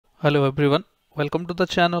Hello everyone, welcome to the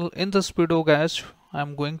channel. In this video guys,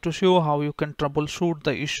 I'm going to show how you can troubleshoot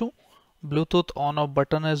the issue Bluetooth on off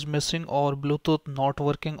button is missing or Bluetooth not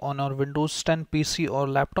working on your Windows 10 PC or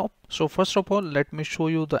laptop. So first of all, let me show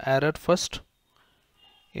you the error first.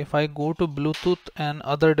 If I go to Bluetooth and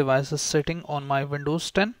other devices setting on my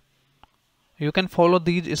Windows 10, you can follow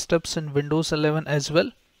these steps in Windows 11 as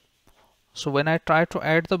well. So when I try to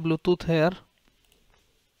add the Bluetooth here,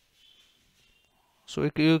 so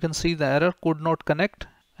you can see the error could not connect,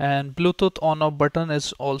 and Bluetooth on off button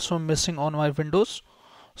is also missing on my Windows.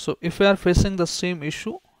 So if you are facing the same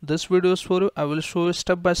issue, this video is for you. I will show you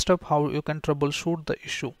step by step how you can troubleshoot the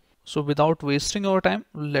issue. So without wasting your time,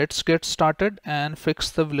 let's get started and fix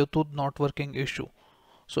the Bluetooth not working issue.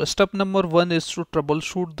 So step number 1 is to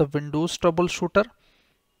troubleshoot the Windows troubleshooter.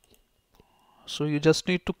 So you just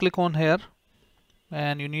need to click on here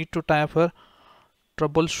and you need to type here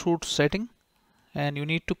troubleshoot setting, and you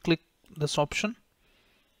need to click this option.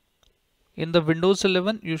 In the Windows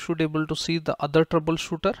 11 you should able to see the other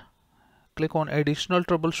troubleshooter. Click on additional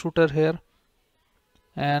troubleshooter here,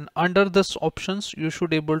 and under this options you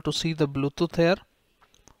should able to see the Bluetooth here.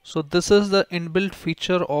 So this is the inbuilt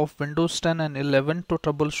feature of Windows 10 and 11 to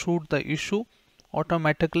troubleshoot the issue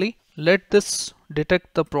automatically. Let this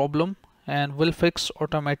detect the problem and will fix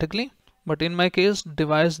automatically. But in my case,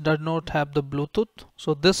 device does not have the Bluetooth,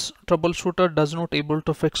 so this troubleshooter does not able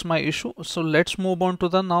to fix my issue. So let's move on to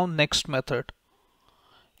the now next method.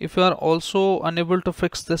 If you are also unable to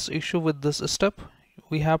fix this issue with this step,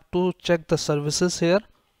 we have to check the services here.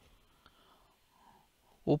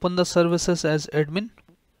 Open the services as admin.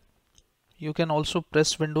 You can also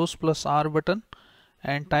press Windows plus R button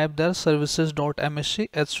and type there services.msc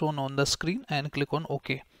as shown on the screen and click on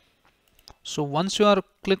OK. So once you are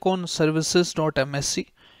click on services.msc,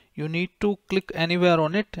 you need to click anywhere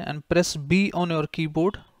on it and press B on your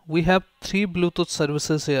keyboard. We have 3 Bluetooth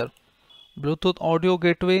services here: Bluetooth audio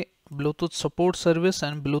gateway, Bluetooth support service,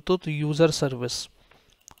 and Bluetooth user service.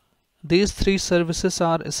 These 3 services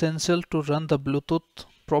are essential to run the Bluetooth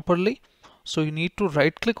properly. So you need to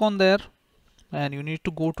right click on there and you need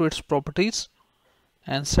to go to its properties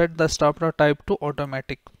and set the starter type to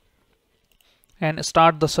automatic and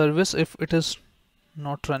start the service if it is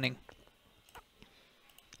not running.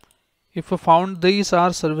 If you found these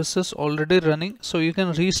are services already running, so you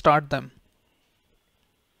can restart them.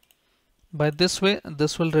 By this way,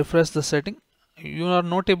 this will refresh the setting. You are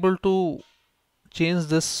not able to change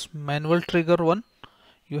this manual trigger one.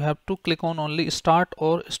 You have to click on only start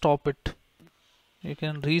or stop it. You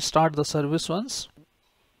can restart the service once.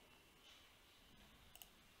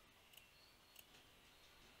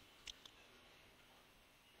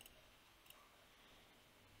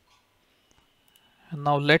 And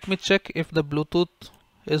now let me check if the Bluetooth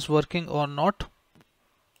is working or not.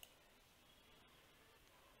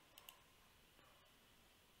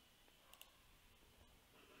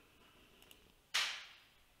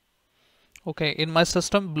 Okay, in my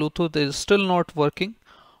system Bluetooth is still not working.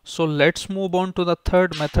 So let's move on to the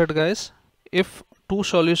third method guys. If 2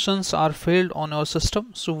 solutions are failed on your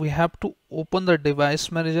system, so we have to open the device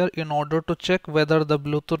manager in order to check whether the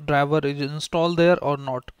Bluetooth driver is installed there or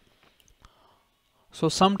not. So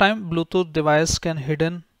sometime Bluetooth device can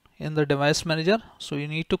hidden in the device manager. So you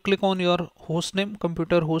need to click on your hostname,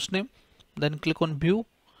 computer hostname, then click on view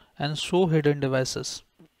and show hidden devices.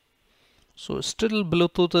 So still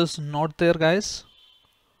Bluetooth is not there guys.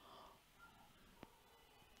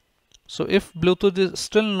 So if Bluetooth is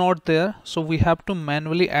still not there, so we have to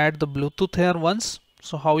manually add the Bluetooth here once.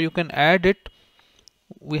 So how you can add it?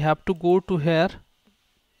 We have to go to here,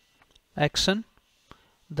 action,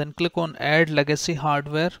 then click on add legacy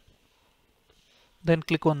hardware, then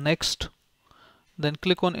click on next, then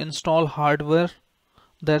click on install hardware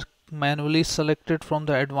that manually selected from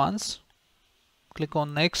the advanced. Click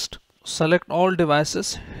on next, select all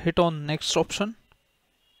devices, hit on next option,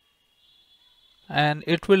 and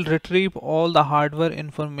it will retrieve all the hardware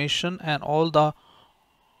information and all the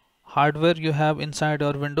hardware you have inside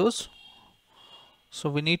your Windows. So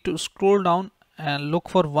we need to scroll down and look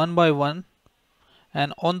for one by one,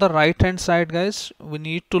 and on the right hand side guys, we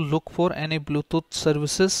need to look for any Bluetooth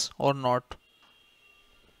services or not.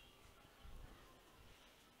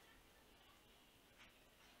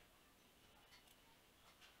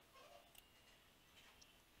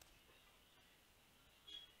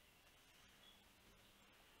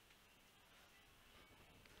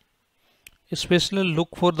 Especially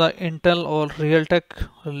look for the Intel or Realtek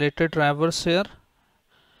related drivers here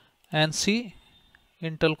and see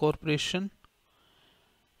Intel Corporation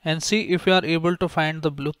and see if you are able to find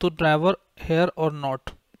the Bluetooth driver here or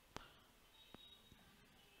not.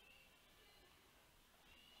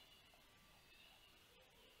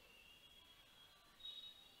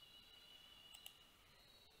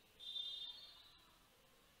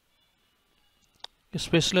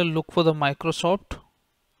 especially look for the Microsoft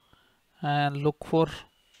and look for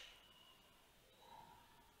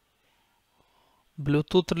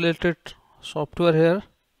Bluetooth related software here.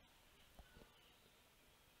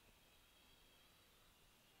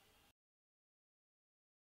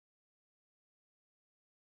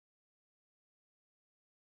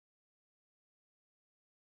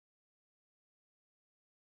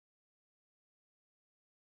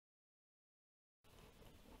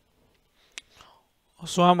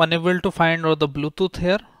 So I'm unable to find out the Bluetooth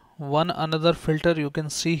here. One another filter you can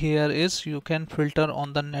see here is you can filter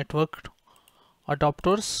on the network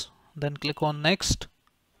adapters, then click on next,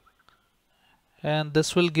 and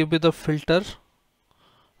this will give you the filter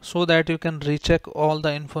so that you can recheck all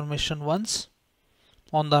the information once.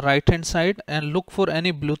 On the right hand side, and look for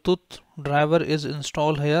any Bluetooth driver is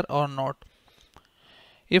installed here or not.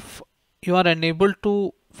 If you are unable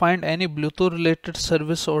to find any Bluetooth related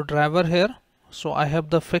service or driver here, so I have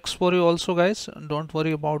the fix for you also guys, don't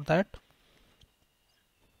worry about that.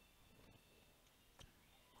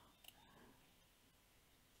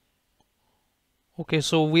 Okay,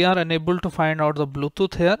 so we are unable to find out the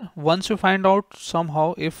Bluetooth here. Once you find out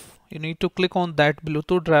somehow, if you need to click on that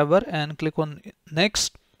Bluetooth driver and click on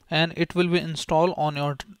next, and it will be installed on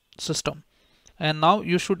your system. And now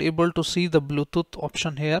you should able to see the Bluetooth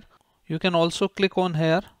option here. You can also click on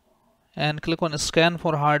here and click on scan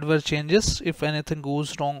for hardware changes if anything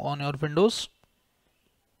goes wrong on your Windows.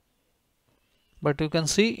 But you can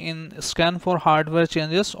see in scan for hardware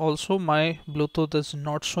changes also my Bluetooth is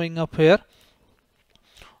not showing up here.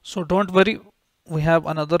 So don't worry, we have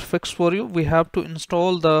another fix for you. We have to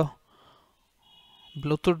install the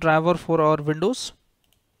Bluetooth driver for our Windows.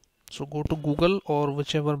 So go to Google or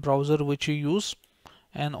whichever browser which you use,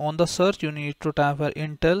 and on the search you need to type here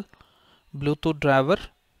Intel Bluetooth driver,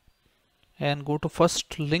 and go to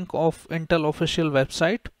first link of Intel official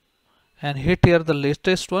website and hit here the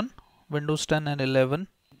latest one, Windows 10 and 11,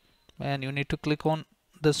 and you need to click on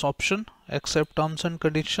this option, accept terms and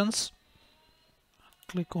conditions.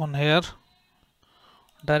 Click on here,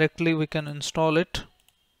 directly we can install it.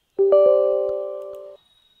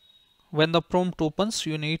 When the prompt opens,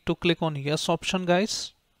 you need to click on yes option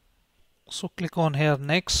guys. So click on here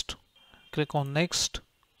next, click on next,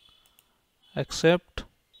 accept.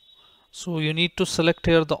 So you need to select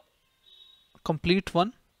here the complete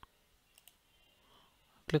one,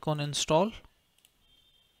 click on install.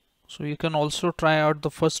 So you can also try out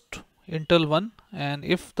the first Intel one, and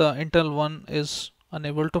if the Intel one is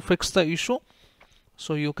unable to fix the issue,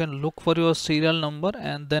 so you can look for your serial number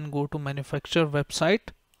and then go to manufacturer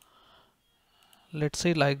website. Let's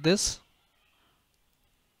say like this,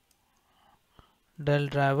 Dell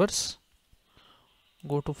drivers,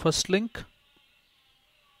 go to first link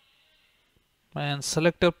and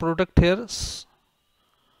select a product here.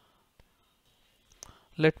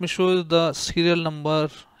 Let me show you the serial number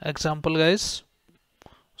example guys,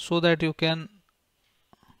 so that you can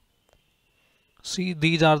see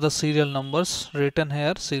these are the serial numbers written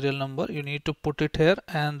here. Serial number, you need to put it here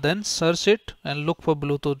and then search it and look for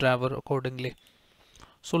Bluetooth driver accordingly.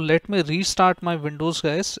 So let me restart my Windows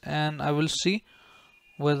guys, and I will see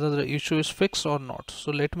whether the issue is fixed or not.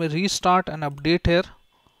 So let me restart and update here.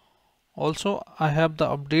 Also I have the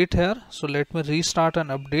update here, so let me restart and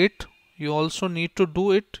update. You also need to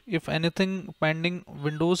do it. If anything pending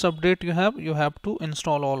Windows update you have to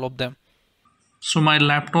install all of them. So my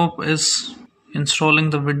laptop is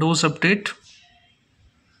installing the Windows update.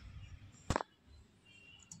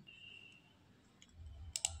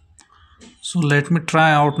 So let me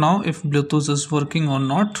try out now if Bluetooth is working or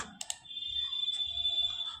not.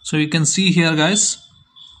 So you can see here guys,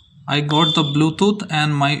 I got the Bluetooth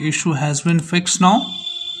and my issue has been fixed now.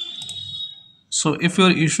 So if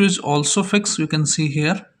your issue is also fixed, you can see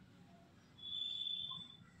here,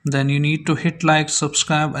 then you need to hit like,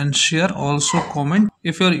 subscribe and share, also comment.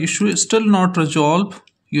 If your issue is still not resolved,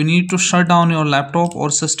 you need to shut down your laptop or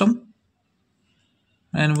system,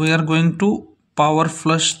 and we are going to power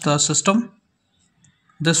flush the system.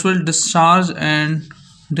 This will discharge and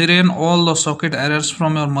drain all the socket errors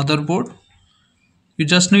from your motherboard. You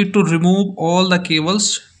just need to remove all the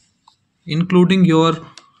cables including your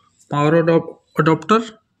power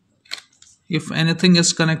adapter if anything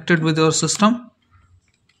is connected with your system.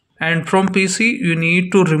 And from PC you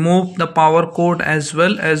need to remove the power cord as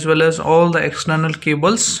well as all the external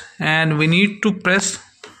cables, and we need to press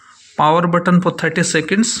power button for 30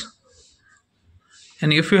 seconds.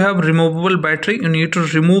 And if you have removable battery, you need to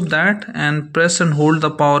remove that and press and hold the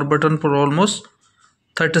power button for almost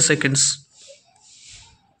 30 seconds.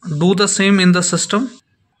 Do the same in the system.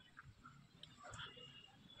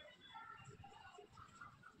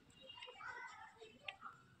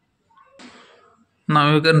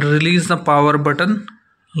 Now you can release the power button,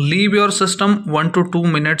 leave your system 1 to 2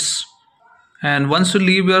 minutes, and once you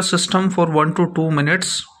leave your system for 1 to 2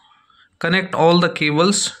 minutes, connect all the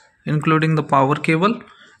cables including the power cable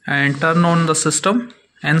and turn on the system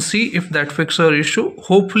and see if that fixes your issue.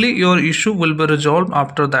 Hopefully your issue will be resolved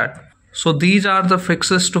after that. So these are the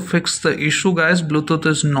fixes to fix the issue, guys. Bluetooth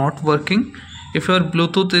is not working. If your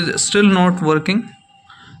Bluetooth is still not working,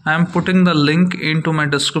 I am putting the link into my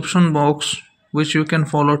description box, which you can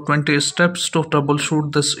follow 20 steps to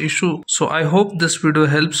troubleshoot this issue. So I hope this video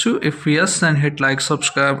helps you. If yes, then hit like,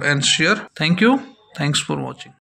 subscribe and share. Thank you. Thanks for watching.